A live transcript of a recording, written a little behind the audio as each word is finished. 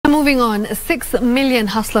Moving on, 6 million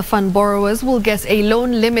Hustler Fund borrowers will get a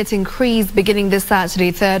loan limit increase beginning this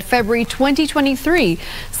Saturday, 3rd February 2023.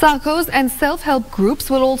 Saccos and self-help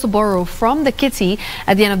groups will also borrow from the kitty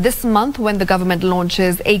at the end of this month when the government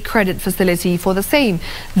launches a credit facility for the same.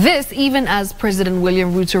 This even as President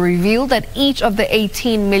William Ruto revealed that each of the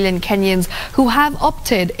 18 million Kenyans who have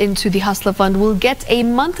opted into the Hustler Fund will get a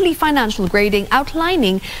monthly financial grading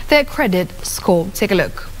outlining their credit score. Take a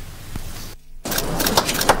look.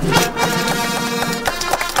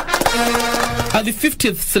 At the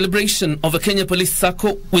 50th celebration of a Kenya police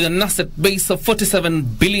Sacco with an asset base of 47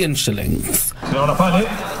 billion shillings,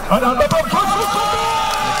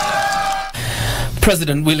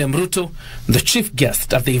 President William Ruto, the chief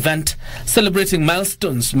guest at the event, celebrating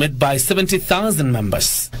milestones made by 70,000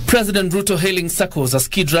 members. President Ruto hailing Saccos as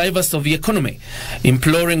key drivers of the economy,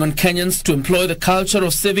 imploring on Kenyans to employ the culture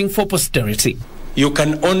of saving for posterity. You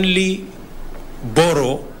can only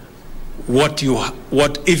borrow what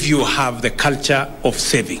if you have the culture of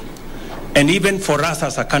saving. And even for us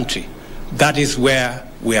as a country, that is where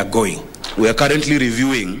we are going. We are currently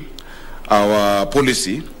reviewing our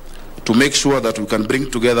policy to make sure that we can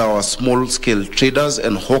bring together our small-scale traders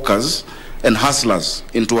and hawkers and hustlers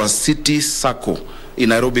into a city Sacco in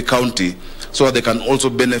Nairobi County, so that they can also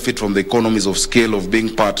benefit from the economies of scale of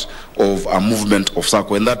being part of a movement of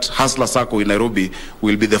Sacco. And that Hustler Sacco in Nairobi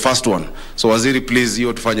will be the first one. So Waziri, please,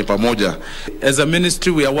 hiyo tufanye pamoja. As a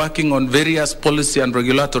ministry, we are working on various policy and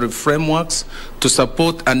regulatory frameworks to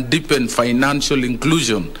support and deepen financial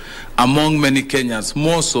inclusion among many Kenyans,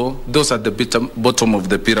 more so those at the bottom of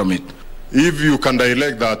the pyramid. If you can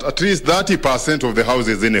direct that at least 30% of the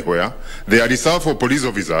houses anywhere, they are reserved for police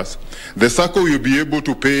officers, the Sacco will be able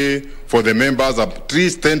to pay for the members at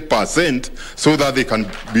least 10% so that they can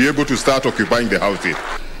be able to start occupying the houses.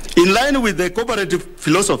 In line with the cooperative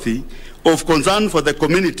philosophy of concern for the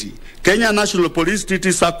community, Kenya National Police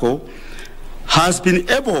City Sacco has been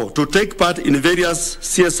able to take part in various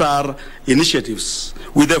CSR initiatives,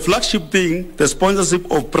 with the flagship being the sponsorship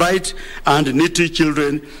of bright and needy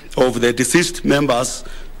children of the deceased members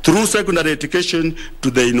through secondary education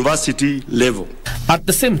to the university level. At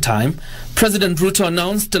the same time, President Ruto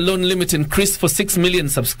announced a loan limit increase for 6 million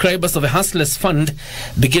subscribers of the Hustlers Fund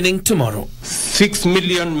beginning tomorrow. 6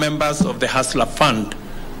 million members of the Hustler Fund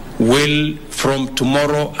will from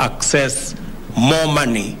tomorrow access more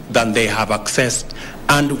money than they have accessed,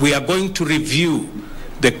 and we are going to review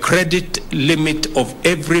the credit limit of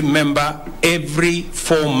every member every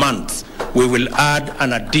 4 months. We will add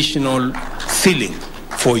an additional ceiling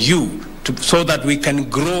for you so that we can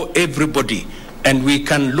grow everybody and we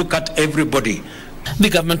can look at everybody. The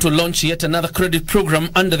government will launch yet another credit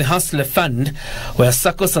program under the Hustler Fund, where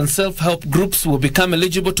Saccos and self-help groups will become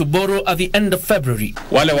eligible to borrow at the end of February.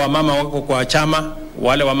 Wale wa mama wako kwa chama,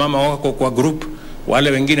 wale wa mama wako kwa group,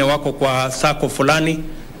 wale wengine wako kwa Sacco fulani,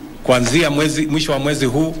 kuanzia mwisho wa mwezi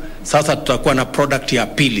huu, sasa tutakuwa na product ya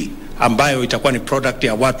pili, ambayo itakuwa ni product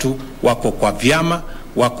ya watu wako kwa vyama,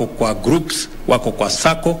 wako kwa groups, wako kwa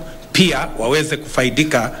Sacco, pia waweze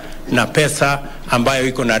kufaidika na pesa ambayo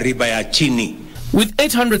iko na riba ya chini. With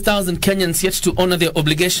 800,000 Kenyans yet to honor their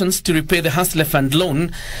obligations to repay the Hustler Fund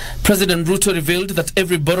loan, President Ruto revealed that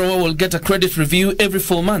every borrower will get a credit review every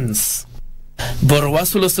 4 months.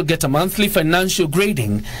 Borrowers will also get a monthly financial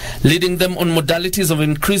grading, leading them on modalities of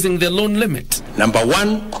increasing their loan limit. Number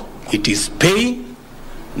 1, it is paying.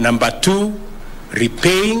 Number 2,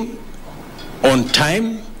 repaying on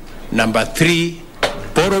time. Number 3,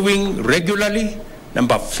 borrowing regularly.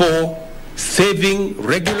 Number 4, saving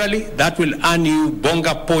regularly. That will earn you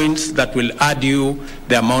bonga points that will add you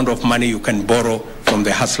the amount of money you can borrow from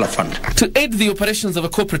the Hustler Fund. To aid the operations of a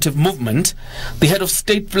cooperative movement, the head of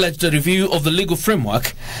state pledged a review of the legal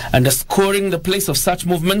framework, underscoring the place of such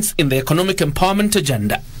movements in the economic empowerment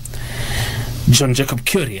agenda. John Jacob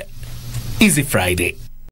Curia, Easy Friday.